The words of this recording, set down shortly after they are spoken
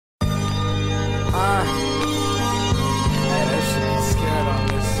Man, that shit be scared on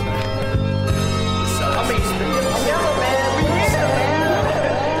this.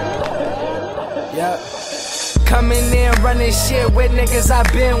 Yep. Coming in, running shit with niggas I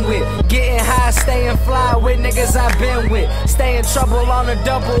been with. Getting high, staying fly with niggas I been with. Stay in trouble on a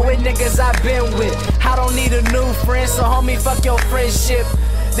double with niggas I been with. I don't need a new friend, so homie, fuck your friendship.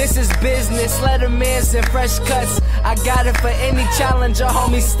 This is business, Lettermans and fresh cuts. I got it for any challenger,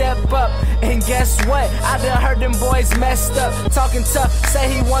 homie, step up. And guess what? I done heard them boys messed up. Talking tough, say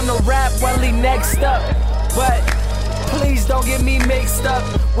he wanna rap, well he next up. But please don't get me mixed up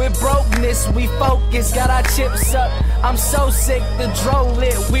with brokenness, we focus, got our chips up. I'm so sick, the dro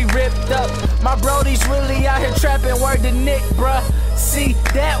lit, we ripped up. My brodies really out here trapping, word to Nick, bruh. See,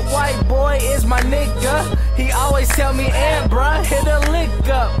 that white boy is my nigga. He always tell me, bruh, hit a lick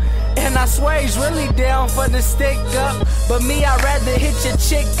up. And I swear he's really down for the stick up. But me, I'd rather hit your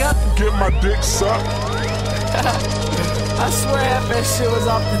chick up. Get my dick sucked. I swear if that shit was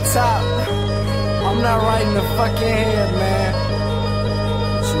off the top, I'm not right in the fucking head, man.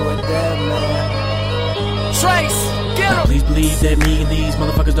 But you a dead man. Trace, get him! Please believe that me and these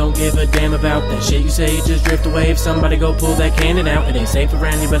motherfuckers don't give a damn about that shit you say. Just drift away if somebody go pull that cannon out. It ain't safe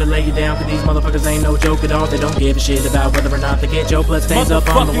around, you better lay it down, cause these motherfuckers ain't no joke at all. They don't give a shit about whether or not they get your blood stains up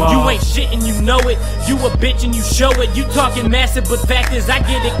on the wall. You ain't shit and you know it. You a bitch and you show it. You talking massive, but fact is I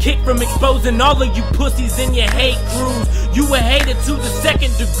get a kick from exposing all of you pussies in your hate crews. You a hater to the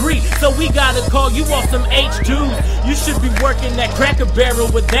second degree, so we gotta call you off some H2s. You should be working that Cracker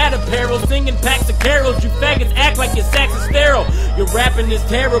Barrel with that apparel, singing packs of carols. You faggots act like your sax is sterile. Your rapping is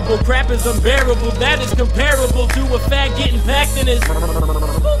terrible, crap is unbearable. That is comparable to a fag getting packed in his... Fuck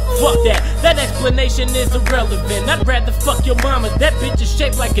that, that explanation is irrelevant. I'd rather fuck your mama, that bitch is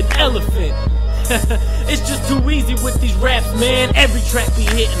shaped like an elephant. It's just too easy with these raps, man. Every track be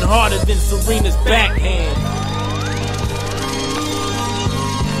hitting harder than Serena's backhand.